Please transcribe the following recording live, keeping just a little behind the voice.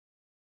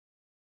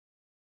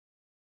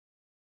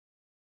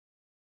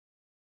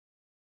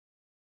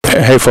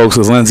Hey folks,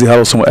 it's Lindsey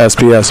Huddleston with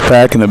SPS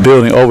back in the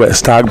building over at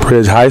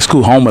Stockbridge High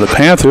School, home of the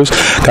Panthers.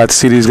 Got to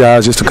see these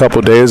guys just a couple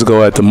of days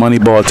ago at the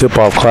Moneyball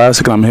Tip-Off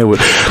Classic. I'm here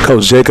with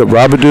Coach Jacob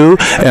Robidou,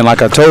 and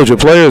like I told you,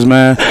 players,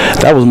 man,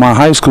 that was my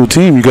high school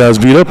team. You guys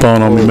beat up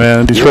on me,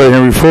 man. Detroit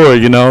Henry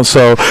Ford, you know.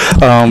 So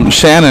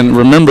Shannon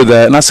remembered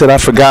that, and I said I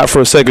forgot for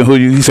a second who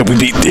you. He said we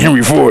beat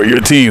Henry Ford,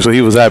 your team. So he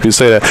was happy to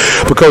say that.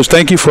 But Coach,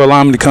 thank you for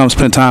allowing me to come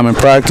spend time in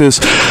practice,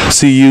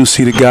 see you,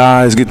 see the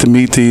guys, get to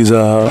meet these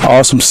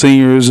awesome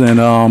seniors, and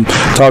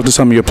talk to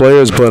some of your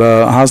players. But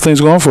how's things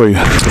going for you?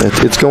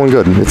 It's going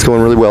good. It's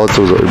going really well. It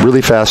was a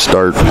really fast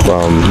start.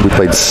 We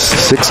played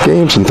 6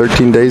 games in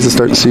 13 days to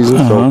start the season.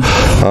 So,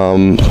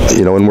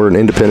 you know, and we're an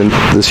independent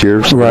this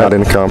year, so we're not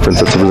in a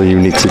conference. That's a really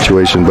unique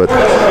situation, but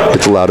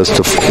it's allowed us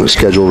to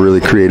schedule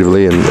really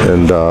creatively,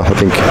 and I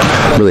think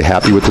I'm really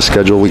happy with the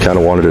schedule. We kind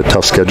of wanted a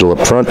tough schedule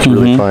up front to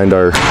really find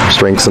our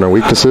strengths and our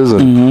weaknesses,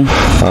 and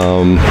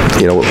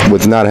you know,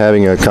 with not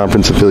having a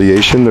conference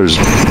affiliation, there's,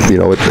 you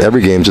know,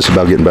 every game's just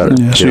about getting better.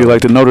 Yeah, so you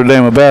like the Notre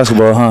Dame of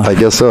basketball, huh? I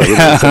guess so.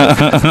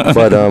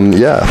 But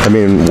yeah, I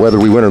mean, whether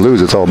we win or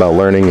lose, it's all about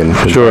learning and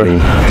finding,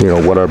 you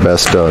know, what our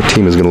best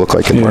team is going to look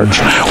like in March.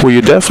 Well,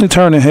 you're definitely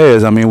turning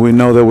heads. I mean, we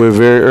know that we're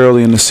very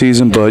early in the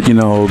season, but you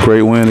know,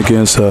 great win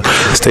against a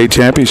state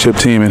championship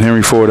team in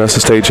Henry Ford. That's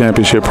a state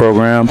championship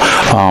program.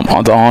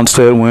 On the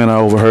Onstead win, I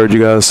overheard you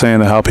guys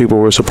saying how people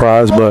were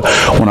surprised, but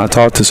when I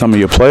talked to some of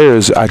your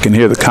players, I can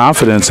hear the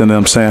confidence in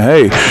them saying,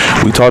 "Hey,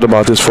 we talked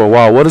about this for a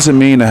while. What does it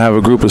mean to have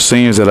a group of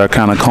seniors that are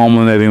kind of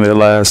culminating their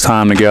last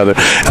time together?"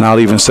 And I'll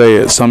even say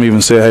it. Some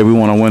even say, "Hey, we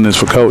want to win this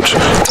for Coach."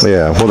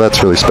 Yeah, well,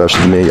 that's really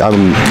special to me.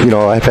 You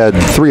know, I've had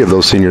 3 of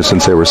those seniors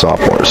since they were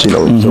sophomores. You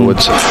know, so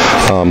it's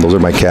those are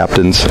my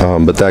captains.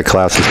 But that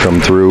class has come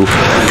through.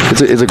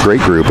 It's a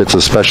great group. It's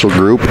a special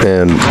group,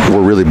 and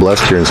we're really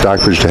blessed here in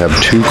Stockbridge to have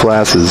 2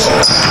 classes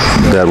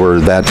that were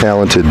that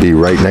talented be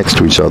right next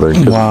to each other.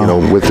 Wow. You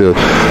know, with the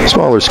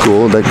smaller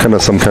school, that kind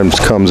of sometimes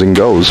comes and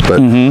goes, but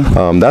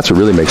that's what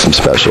really makes them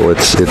special.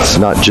 It's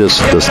not just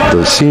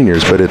the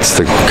seniors, but it's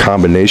the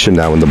combination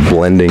now and the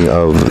blending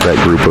of that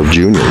group of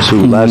juniors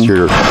who last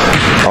year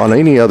on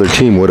any other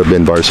team would have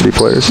been varsity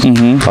players.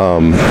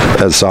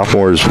 As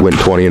sophomores went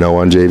 20-0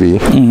 on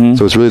JV,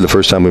 so it's really the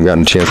first time we've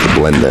gotten a chance to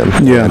blend them.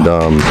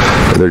 And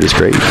they're just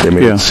great. I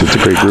mean, it's a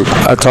great group.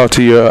 I talked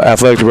to your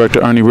athletic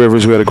director, Ernie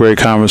Rivers. We had a great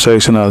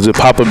conversation. Is it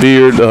Papa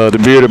Beard, the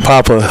bearded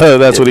Papa?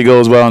 That's what he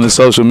goes by on his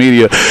social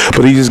media.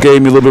 But he just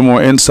gave me a little bit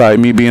more insight,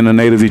 me being a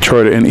native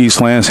Detroiter in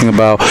East Lansing,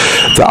 about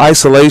the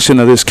isolation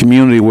of this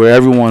community where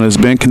everyone has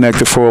been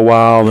connected for a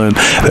while, and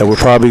that we're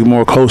probably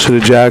more closer to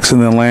Jackson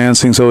than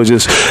Lansing. So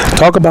just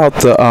talk about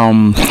the,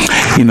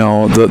 you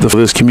know,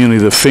 this community,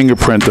 the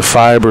fingerprint, the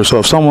fiber. So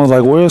if someone's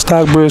like, "Where's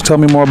Stockbridge? Tell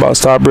me more about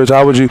Stockbridge."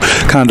 How would you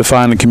kind of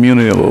define the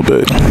community a little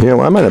bit? Yeah,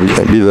 well, I might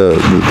not be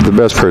the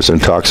best person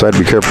to talk, so I had to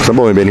be careful. I've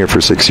only been here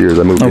for 6 years.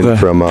 I moved in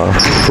from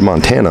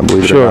Montana,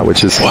 believe it or not,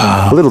 which is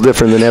a little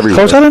different than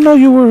everywhere. Coach, I didn't know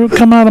you were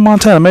coming out of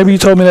Montana. Maybe you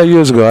told me that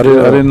years ago. I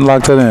didn't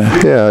lock that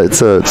in. Yeah, it's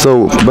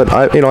so.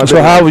 But you know.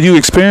 So how would you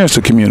experience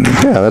the community?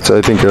 Yeah, that's,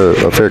 I think,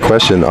 a fair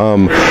question.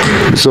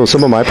 So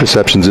some of my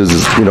perceptions is,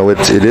 you know,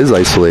 it is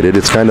isolated.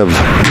 It's kind of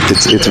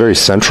it's very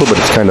central, but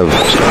it's kind of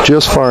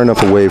just far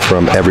enough away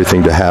from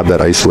everything to have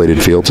that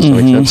isolated feel to some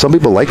extent. Some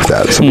people like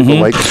that. Some people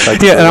like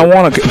yeah, and I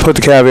want to put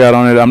the caveat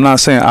on it. I'm not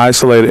saying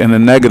isolated in a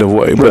negative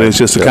way, but it's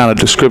just a kind of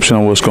description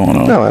of what's going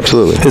on. No,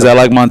 absolutely. Is that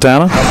like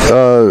Montana?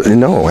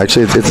 No,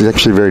 actually, it's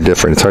actually very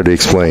different. It's hard to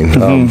explain.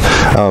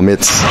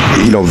 It's,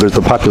 you know, there's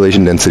the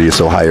population density is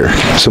so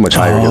much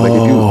higher.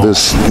 Like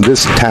if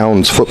this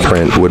town's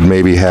footprint would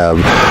maybe have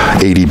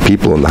 80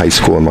 people in the high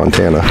school in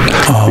Montana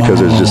because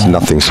there's just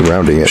nothing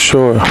surrounding it.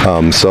 Sure.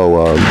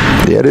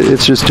 Yeah,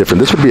 it's just different.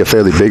 This would be a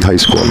fairly big high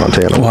school in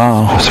Montana.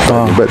 Wow.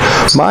 But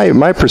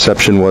my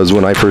perception was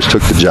when I first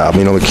took the job,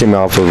 you know, it came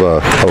off of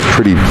a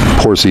pretty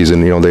poor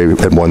season. You know, they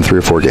had won 3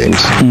 or 4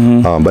 games,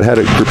 but had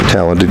a group of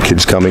talented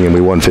kids coming, and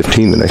we won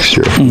 15 the next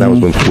year. That was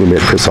when we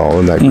met Chris Hall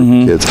and that group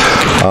of kids.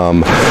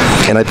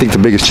 And I think the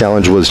biggest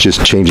challenge was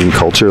just changing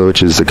culture,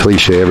 which is a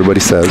cliche everybody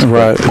says.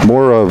 Right.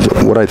 More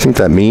of what I think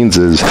that means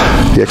is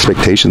the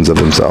expectations of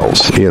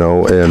themselves, you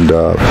know, and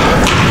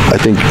I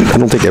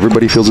don't think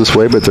everybody feels this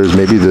way, but there's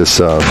maybe this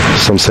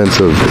some sense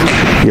of,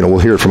 you know, we'll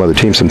hear it from other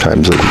teams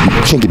sometimes, like,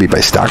 you can't get beat by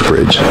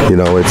Stockbridge. You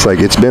know, it's like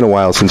it's been a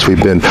while since we've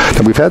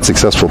had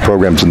successful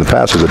programs in the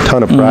past. There's a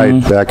ton of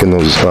pride back in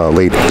those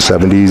late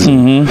 70s.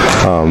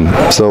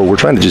 So we're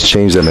trying to just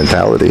change that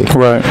mentality.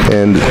 Right.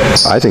 And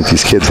I think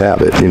these kids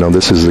have it. You know,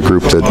 this is a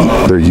group that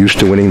they're used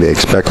to winning. They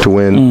expect to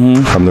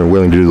win. They're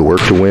willing to do the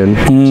work to win.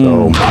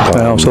 So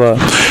that helps a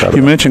lot.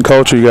 You mentioned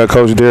culture. You got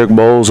Coach Derek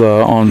Bowles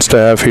on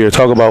staff here.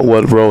 Talk about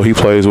what role he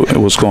plays.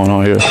 What's going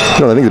on here?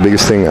 I think the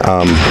biggest thing,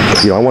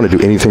 I want to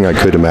do anything I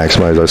could to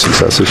maximize our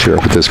success this year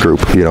with this group,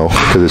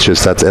 because it's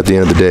just, that's at the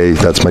end of the day,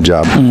 that's my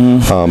job.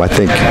 I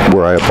think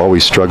where I've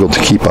always struggled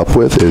to keep up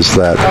with is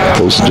that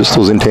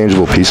those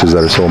intangible pieces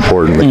that are so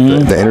important,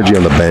 like the energy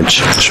on the bench,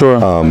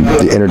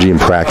 the energy in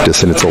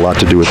practice, and it's a lot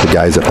to do with the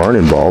guys that aren't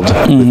involved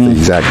with the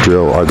exact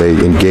drill. Are they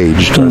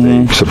engaged? Are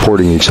they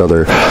supporting each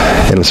other?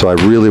 And so I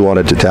really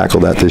wanted to tackle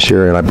that this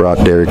year, and I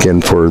brought Derek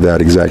in for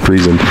that exact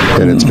reason,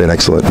 and it's been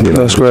excellent.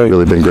 That's great. It's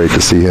really been great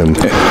to see him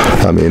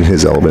in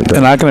his element.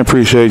 And I can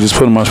appreciate, just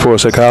putting my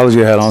sports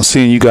psychology hat on,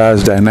 seeing you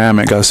guys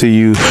dynamic. I see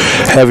you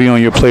heavy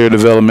on your player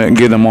development,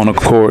 getting them on the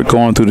court,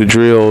 going through the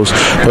drills,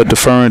 but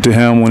deferring to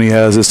him when he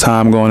has his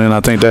time going in. I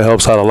think that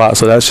helps out a lot.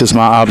 So that's just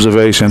my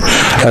observation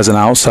as an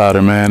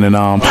outsider, man, and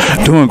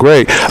doing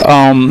great.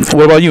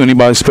 What about you?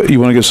 Anybody you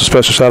want to give some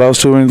special shout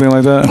outs to or anything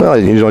like that? Well,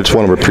 I just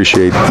want to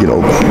appreciate,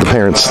 the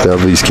parents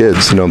of these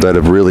kids, that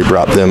have really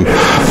brought them,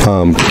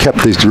 kept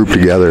this group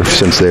together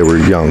since they were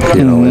young,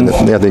 and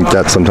I think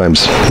that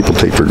sometimes people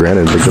take for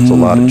granted. I think that's a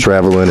lot of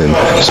traveling and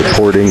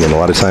supporting, and a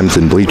lot of times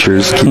in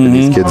bleachers, keeping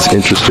these kids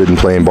interested in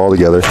playing ball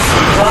together.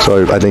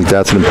 So I think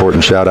that's an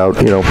important shout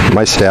out.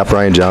 My staff,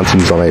 Ryan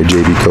Johnson's my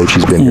JV coach.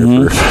 He's been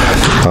here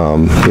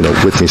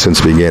for, with me since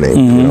the beginning,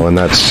 and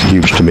that's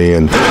huge to me.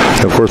 And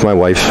of course, my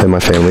wife and my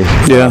family.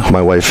 Yeah.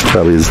 My wife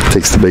probably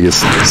takes the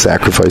biggest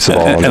sacrifice of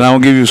all. And I'll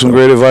give you some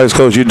great advice,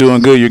 Coach. You're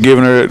doing good. You're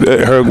giving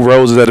her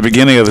roses at the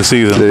beginning of the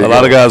season. A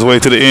lot of guys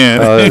wait to the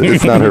end.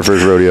 It's not her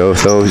first rodeo,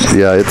 so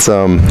yeah, it's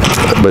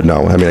but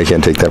no, I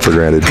can't take that for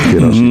granted.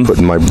 She's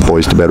putting my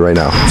boys to bed right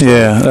now.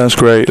 Yeah, that's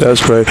great.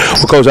 That's great.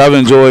 Well, Coach, I've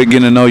enjoyed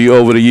getting to know you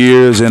over the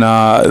years, and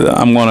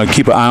I'm going to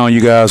keep an eye on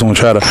you guys. I'm going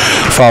to try to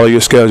follow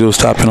your schedules,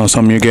 stop in on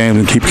some of your games,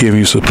 and keep giving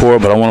you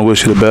support. But I want to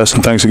wish you the best,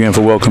 and thanks again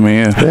for welcoming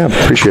in. Yeah,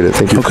 appreciate it.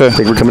 Thank you. Okay.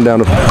 Thank you for coming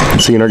down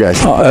and seeing our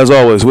guys. As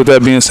always, with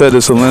that being said,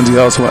 this is Lindsey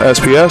House from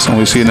SPS, and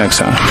we'll see you next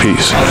time.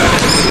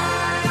 Peace.